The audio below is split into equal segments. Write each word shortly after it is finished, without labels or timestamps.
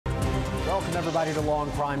Welcome, everybody, to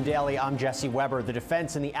Law&Crime Daily. I'm Jesse Weber. The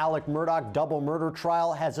defense in the Alex Murdaugh double murder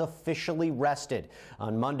trial has officially rested.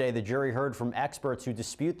 On Monday, the jury heard from experts who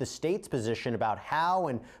dispute the state's position about how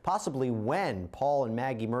and possibly when Paul and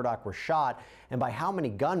Maggie Murdaugh were shot and by how many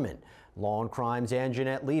gunmen. Law&Crime's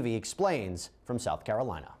Anjanette Levy explains from South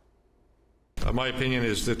Carolina. My opinion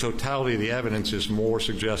is the totality of the evidence is more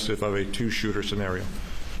suggestive of a two-shooter scenario.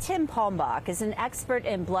 Tim Palmbach is an expert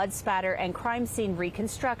in blood spatter and crime scene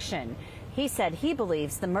reconstruction. He said he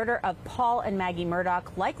believes the murder of Paul and Maggie Murdaugh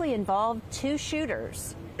likely involved two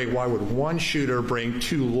shooters. Why would one shooter bring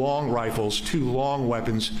two long rifles, two long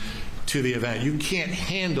weapons to the event? You can't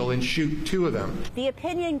handle and shoot two of them. The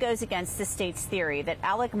opinion goes against the state's theory that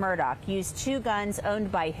Alex Murdaugh used two guns owned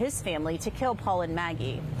by his family to kill Paul and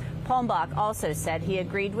Maggie. Palmbach also said he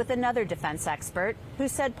agreed with another defense expert who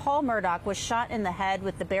said Paul Murdaugh was shot in the head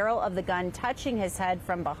with the barrel of the gun touching his head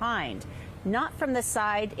from behind, not from the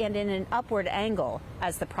side and in an upward angle,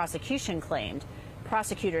 as the prosecution claimed.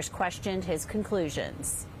 Prosecutors questioned his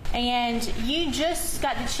conclusions. And you just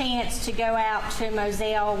got the chance to go out to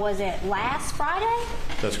Moselle, was it last Friday?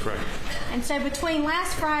 That's correct. And so between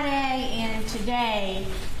last Friday and today,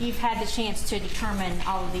 you've had the chance to determine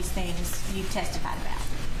all of these things you've testified about.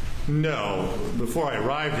 No. Before I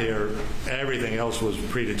arrived here, everything else was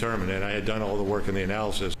predetermined, and I had done all the work in the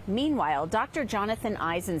analysis. Meanwhile, Dr. Jonathan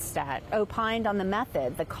Eisenstadt opined on the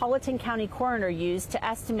method the Colleton County coroner used to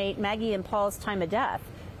estimate Maggie and Paul's time of death.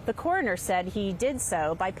 The coroner said he did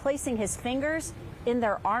so by placing his fingers in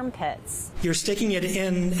their armpits. You're sticking it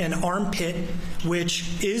in an armpit,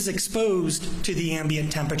 which is exposed to the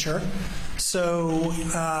ambient temperature, so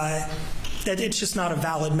that it's just not a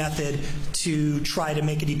valid method to try to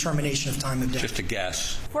make a determination of time of death. Just a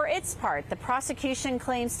guess. For its part, the prosecution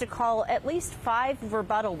claims to call at least 5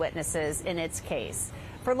 rebuttal witnesses in its case.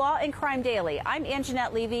 For Law&Crime Daily, I'm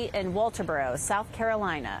Anjanette Levy in Walterboro, South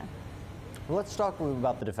Carolina. Well, let's talk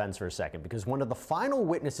about the defense for a second, because one of the final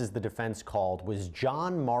witnesses the defense called was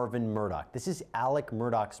John Marvin Murdaugh. This is Alex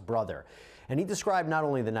Murdaugh's brother. And he described not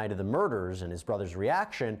only the night of the murders and his brother's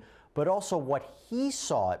reaction, but also what he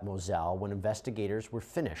saw at Moselle when investigators were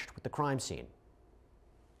finished with the crime scene.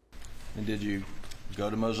 And did you go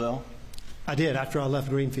to Moselle? I did, after I left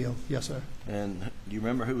Greenfield, yes, sir. And do you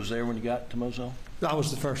remember who was there when you got to Moselle? I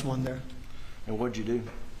was the first one there. And what did you do?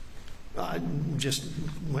 I just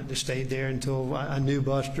went to stay there until I knew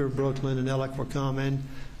Buster, Brooklyn, and Alex were coming.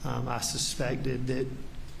 I suspected that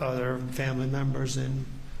other family members and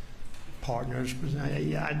partners,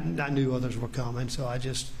 I knew others were coming, so I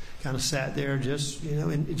just kind of sat there just, you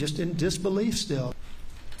know, just in disbelief still.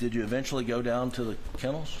 Did you eventually go down to the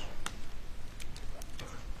kennels?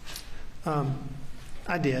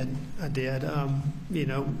 I did. You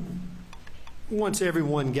know, once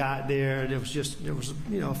everyone got there, there was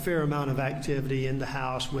you know, a fair amount of activity in the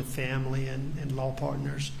house with family and law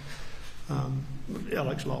partners,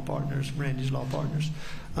 Alex law partners, Randy's law partners.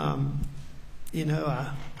 You know,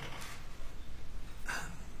 I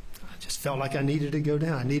just felt like I needed to go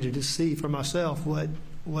down. I needed to see for myself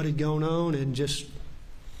what had gone on and just,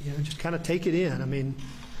 you know, just kind of take it in. I mean,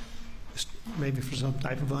 just maybe for some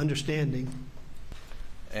type of understanding.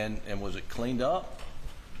 And was it cleaned up?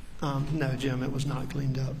 No, Jim, it was not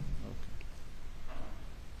cleaned up. Okay.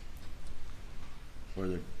 Were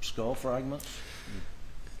there skull fragments?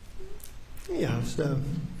 Yeah, so,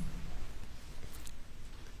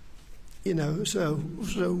 you know, so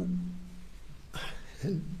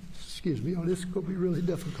excuse me, oh, this is going to be really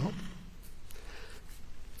difficult.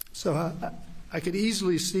 So I could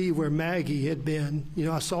easily see where Maggie had been. You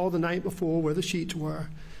know, I saw the night before where the sheets were,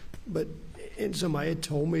 and somebody had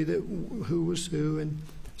told me that who was who, and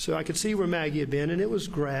so I could see where Maggie had been, and it was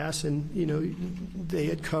grass, and, you know, they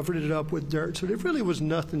had covered it up with dirt, so there really was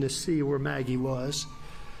nothing to see where Maggie was.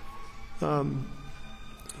 I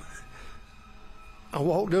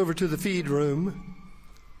walked over to the feed room,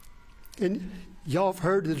 and y'all have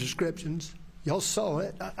heard the descriptions. Y'all saw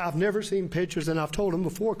it. I've never seen pictures, and I've told them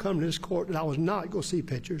before coming to this court that I was not going to see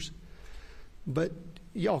pictures. But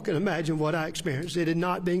y'all can imagine what I experienced. It had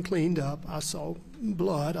not been cleaned up. I saw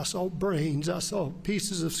blood. I saw brains. I saw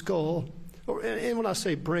pieces of skull. And when I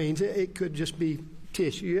say brains, it could just be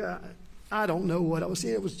tissue. I don't know what I was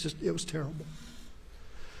seeing. It was terrible.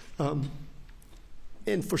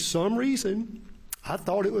 And for some reason, I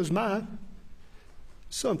thought it was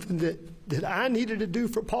something that I needed to do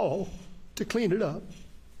for Paul to clean it up.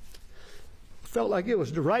 I felt like it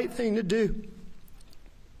was the right thing to do.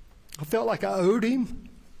 I felt like I owed him,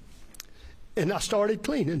 and I started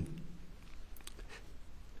cleaning.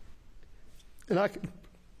 And I can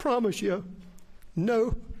promise you,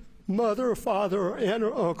 no mother or father or aunt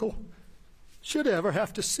or uncle should ever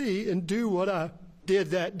have to see and do what I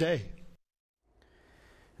did that day.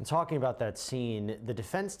 And talking about that scene, the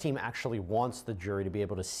defense team actually wants the jury to be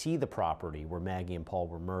able to see the property where Maggie and Paul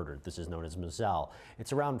were murdered. This is known as Moselle.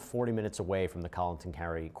 It's around 40 minutes away from the Colleton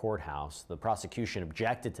County Courthouse. The prosecution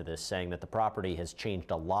objected to this, saying that the property has changed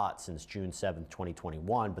a lot since June 7,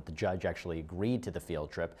 2021, but the judge actually agreed to the field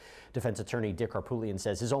trip. Defense attorney Dick Harpootlian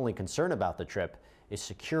says his only concern about the trip is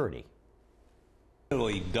security.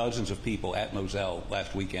 Literally dozens of people at Moselle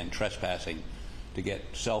last weekend trespassing to get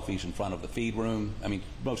selfies in front of the feed room. I mean,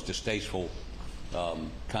 most distasteful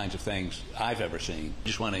kinds of things I've ever seen.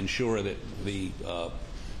 Just want to ensure that the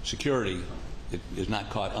security is not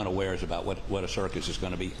caught unawares about what a circus is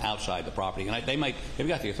going to be outside the property. And they've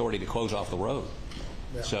got the authority to close off the road.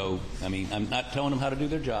 Yeah. So, I mean, I'm not telling them how to do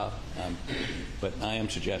their job, but I am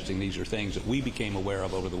suggesting these are things that we became aware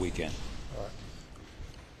of over the weekend. All right.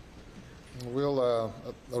 We'll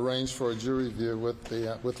arrange for a jury view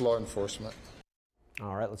with law enforcement.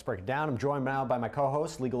 All right, let's break it down. I'm joined now by my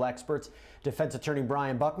co-hosts, legal experts, defense attorney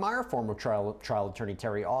Brian Buckmeyer, former trial attorney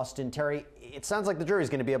Terry Austin. Terry, it sounds like the jury is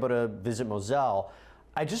going to be able to visit Moselle.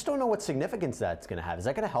 I just don't know what significance that's going to have. Is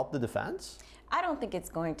that going to help the defense? I don't think it's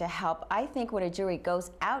going to help. I think when a jury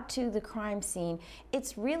goes out to the crime scene,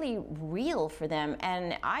 it's really real for them.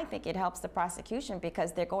 And I think it helps the prosecution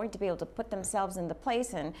because they're going to be able to put themselves in the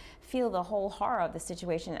place and feel the whole horror of the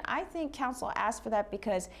situation. I think counsel asked for that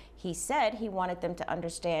because he said he wanted them to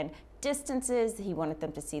understand distances. He wanted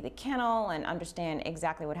them to see the kennel and understand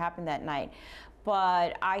exactly what happened that night.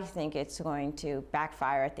 But I think it's going to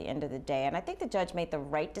backfire at the end of the day. And I think the judge made the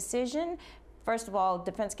right decision. First of all,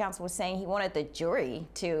 defense counsel was saying he wanted the jury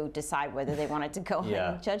to decide whether they wanted to go in.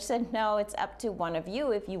 The judge said, no, it's up to one of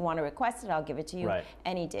you. If you want to request it, I'll give it to you. Right.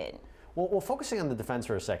 And he did. Well, focusing on the defense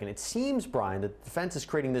for a second, it seems, Brian, that the defense is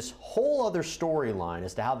creating this whole other storyline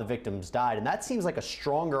as to how the victims died. And that seems like a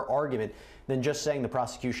stronger argument than just saying the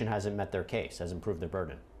prosecution hasn't met their case, hasn't proved their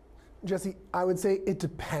burden. Jesse, I would say it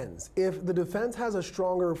depends. If the defense has a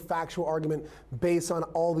stronger factual argument based on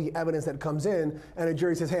all the evidence that comes in, and a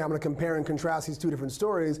jury says, hey, I'm going to compare and contrast these two different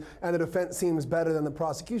stories, and the defense seems better than the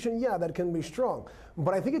prosecution, yeah, that can be strong.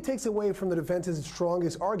 But I think it takes away from the defense's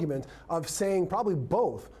strongest argument of saying probably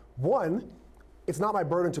both. One, it's not my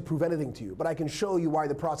burden to prove anything to you, but I can show you why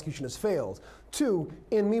the prosecution has failed. Two,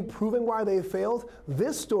 in me proving why they failed,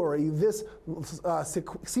 this story, this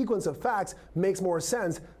sequence of facts makes more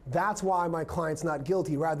sense. That's why my client's not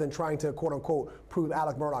guilty, rather than trying to, quote unquote, prove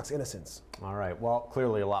Alex Murdaugh's innocence. All right, well,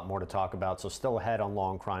 clearly a lot more to talk about, so still ahead on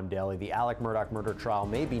Law&Crime Daily. The Alex Murdaugh murder trial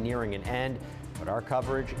may be nearing an end, but our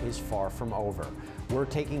coverage is far from over. We're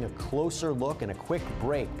taking a closer look and a quick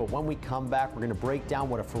break, but when we come back, we're going to break down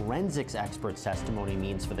what a forensics expert's testimony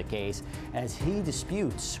means for the case as he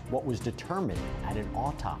disputes what was determined at an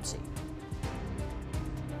autopsy.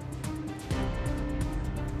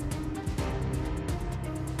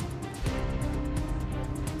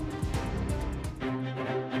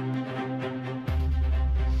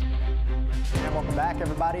 Welcome back,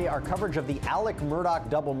 everybody. Our coverage of the Alex Murdaugh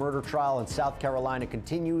double murder trial in South Carolina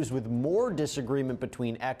continues with more disagreement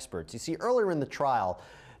between experts. You see, earlier in the trial,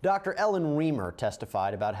 Dr. Ellen Reamer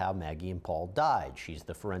testified about how Maggie and Paul died. She's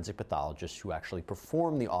the forensic pathologist who actually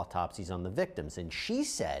performed the autopsies on the victims, and she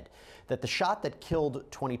said that the shot that killed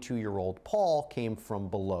 22-year-old Paul came from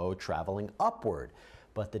below, traveling upward.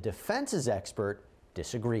 But the defense's expert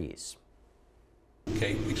disagrees.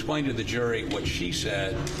 Okay, explain to the jury what she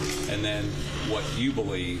said and then what you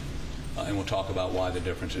believe, and we'll talk about why the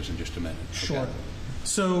difference is in just a minute. Okay? Sure.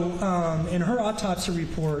 So in her autopsy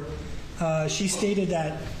report, she stated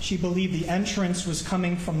that she believed the entrance was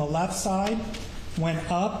coming from the left side,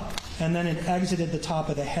 went up, and then it exited the top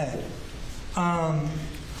of the head. To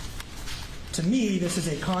me, this is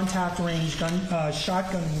a contact range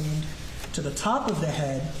shotgun wound to the top of the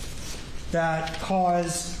head that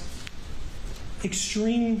caused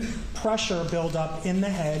extreme pressure buildup in the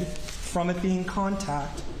head from it being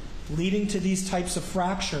contact, leading to these types of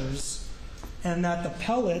fractures, and that the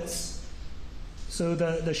pellets, so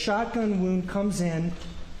the shotgun wound comes in,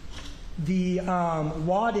 the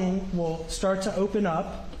wadding will start to open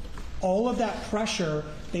up. All of that pressure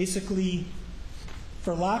basically,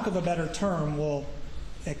 for lack of a better term, will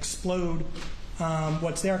explode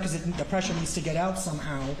what's there because the pressure needs to get out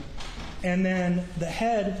somehow. And then the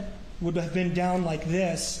head would have been down like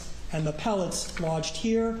this, and the pellets lodged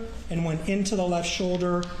here and went into the left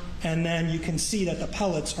shoulder, and then you can see that the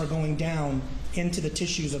pellets are going down into the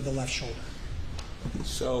tissues of the left shoulder.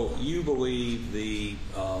 So you believe the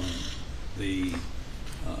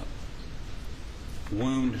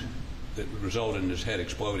wound that resulted in his head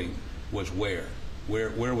exploding was where?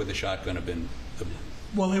 Where would the shotgun have been?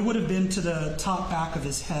 Well, it would have been to the top back of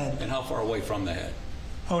his head. And how far away from the head?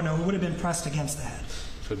 Oh, no, it would have been pressed against the head.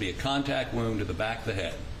 So it would be a contact wound to the back of the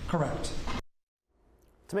head. Correct.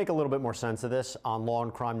 To make a little bit more sense of this, on Law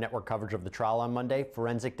and Crime Network coverage of the trial on Monday,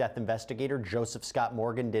 forensic death investigator Joseph Scott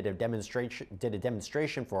Morgan did a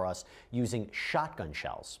demonstration for us using shotgun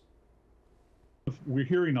shells. We're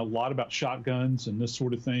hearing a lot about shotguns and this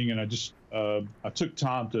sort of thing, and I took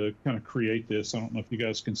time to kind of create this. I don't know if you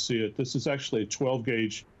guys can see it. This is actually a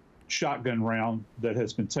 12-gauge shotgun round that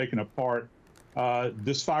has been taken apart.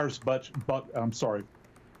 This fires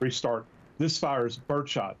This fires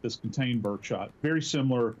birdshot. This contained birdshot, very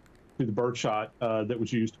similar to the birdshot that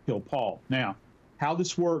was used to kill Paul. Now, how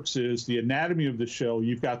this works is the anatomy of the shell.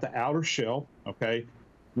 You've got the outer shell, okay?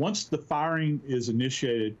 Once the firing is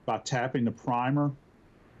initiated by tapping the primer,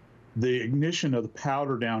 the ignition of the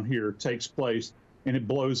powder down here takes place and it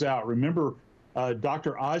blows out. Remember,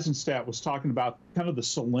 Dr. Eisenstadt was talking about kind of the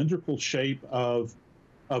cylindrical shape of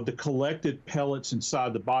the collected pellets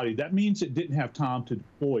inside the body. That means it didn't have time to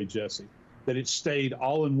deploy, Jesse, that it stayed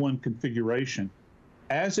all in one configuration.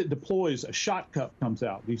 As it deploys, a shot cup comes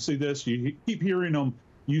out. Do you see this? You keep hearing them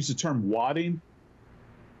use the term wadding.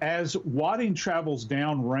 As wadding travels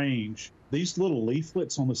down range, these little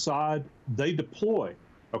leaflets on the side, they deploy,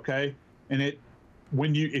 okay? And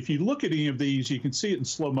if you look at any of these, you can see it in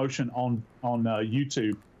slow motion on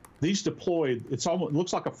YouTube. These deployed, it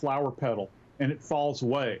looks like a flower petal, and it falls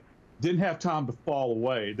away. Didn't have time to fall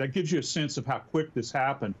away. That gives you a sense of how quick this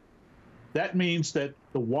happened. That means that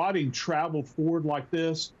the wadding traveled forward like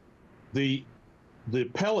this. The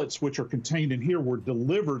pellets, which are contained in here, were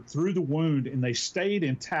delivered through the wound, and they stayed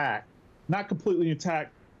intact, not completely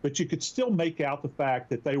intact, but you could still make out the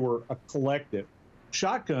fact that they were a collective.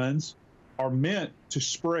 Shotguns are meant to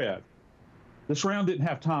spread. This round didn't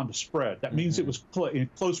have time to spread. That means it was in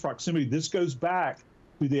close proximity. This goes back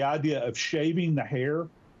to the idea of shaving the hair.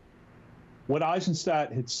 What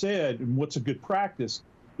Eisenstadt had said, and what's a good practice,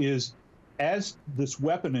 is as this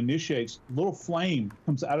weapon initiates, a little flame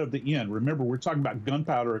comes out of the end. Remember, we're talking about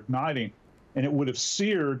gunpowder igniting, and it would have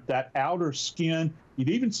seared that outer skin. You'd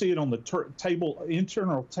even see it on the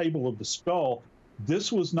internal table of the skull.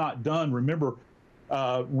 This was not done. Remember,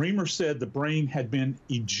 Reamer said the brain had been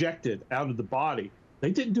ejected out of the body. They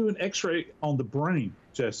didn't do an x-ray on the brain,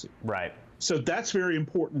 Jesse. Right. So that's very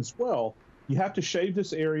important as well. You have to shave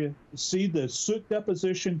this area, see the soot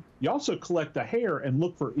deposition. You also collect the hair and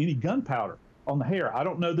look for any gunpowder on the hair. I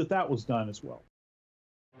don't know that that was done as well.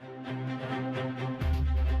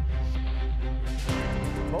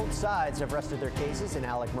 Both sides have rested their cases in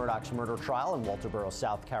Alex Murdaugh's murder trial in Walterboro,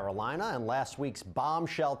 South Carolina, and last week's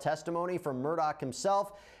bombshell testimony from Murdaugh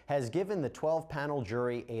himself has given the 12-panel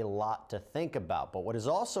jury a lot to think about. But what is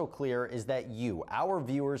also clear is that you, our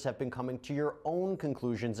viewers, have been coming to your own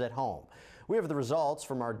conclusions at home. We have the results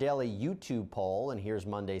from our daily YouTube poll, and here's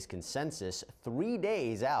Monday's consensus. 3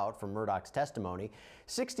 days out from Murdaugh's testimony,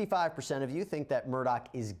 65% of you think that Murdaugh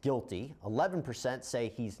is guilty, 11%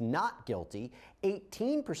 say he's not guilty,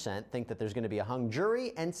 18% think that there's going to be a hung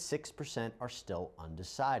jury, and 6% are still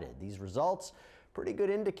undecided. These results, pretty good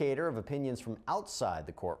indicator of opinions from outside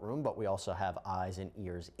the courtroom, but we also have eyes and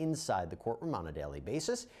ears inside the courtroom on a daily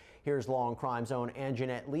basis. Here's Law and Crime's own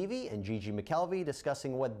Anjanette Levy and Gigi McKelvey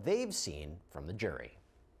discussing what they've seen from the jury.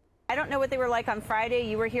 I don't know what they were like on Friday.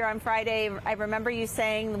 You were here on Friday. I remember you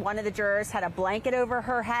saying one of the jurors had a blanket over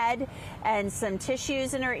her head and some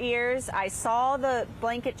tissues in her ears. I saw the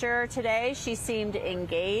blanket juror today. She seemed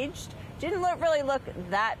engaged. Didn't really look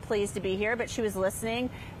that pleased to be here, but she was listening.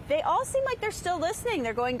 They all seem like they're still listening.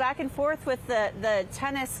 They're going back and forth with the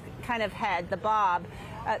tennis kind of head, the bob.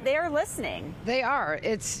 They are listening. They are.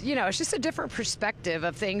 It's, it's just a different perspective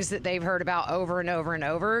of things that they've heard about over and over and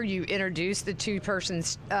over. You introduce the two-person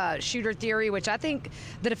shooter theory, which I think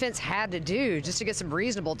the defense had to do just to get some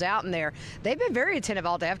reasonable doubt in there. They've been very attentive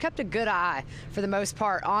all day. I've kept a good eye for the most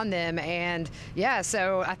part on them. And yeah,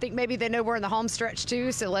 so I think maybe they know we're in the home stretch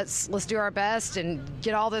too. So let's do our best and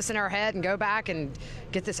get all this in our head and go back and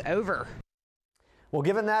get this over. Well,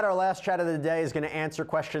 given that, our last chat of the day is going to answer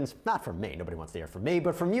questions, not from me, nobody wants to hear from me,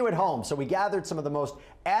 but from you at home. So we gathered some of the most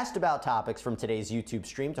asked about topics from today's YouTube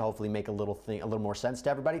stream to hopefully make a little more sense to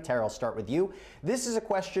everybody. Tara, I'll start with you. This is a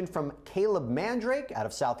question from Caleb Mandrake out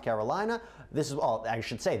of South Carolina. This is, I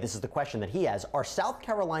should say, this is the question that he has. Are South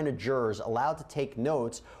Carolina jurors allowed to take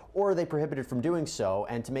notes, or are they prohibited from doing so?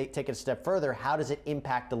 And to take it a step further, how does it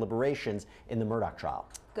impact deliberations in the Murdaugh trial?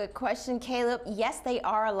 Good question, Caleb. Yes, they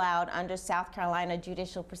are allowed under South Carolina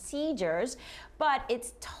judicial procedures, but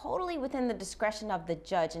it's totally within the discretion of the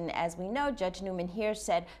judge. And as we know, Judge Newman here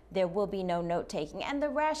said there will be no note-taking. And the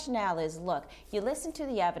rationale is, look, you listen to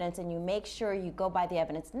the evidence and you make sure you go by the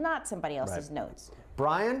evidence, not somebody else's notes.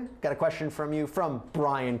 Brian, got a question from you from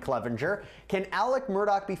Brian Clevenger. Can Alex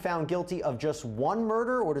Murdaugh be found guilty of just one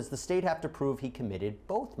murder, or does the state have to prove he committed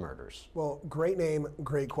both murders? Well, great name,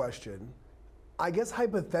 great question. I guess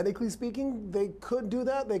hypothetically speaking, they could do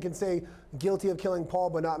that. They can say guilty of killing Paul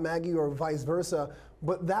but not Maggie, or vice versa.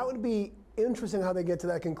 But that would be interesting how they get to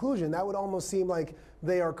that conclusion. That would almost seem like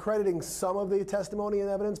they are crediting some of the testimony and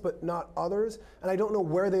evidence but not others. And I don't know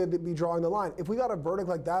where they would be drawing the line. If we got a verdict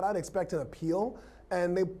like that, I'd expect an appeal.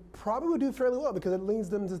 And they probably would do fairly well, because it leads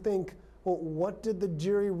them to think, well, what did the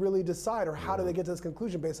jury really decide, or how did they get to this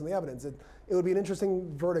conclusion based on the evidence? It would be an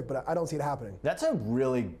interesting verdict, but I don't see it happening. That's a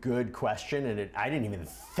really good question, and I didn't even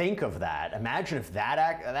think of that. Imagine if that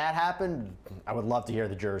happened. I would love to hear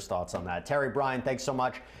the jurors' thoughts on that. Terry, Brian, thanks so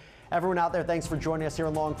much. Everyone out there, thanks for joining us here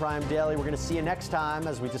on Law&Crime Daily. We're going to see you next time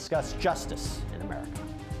as we discuss justice in America.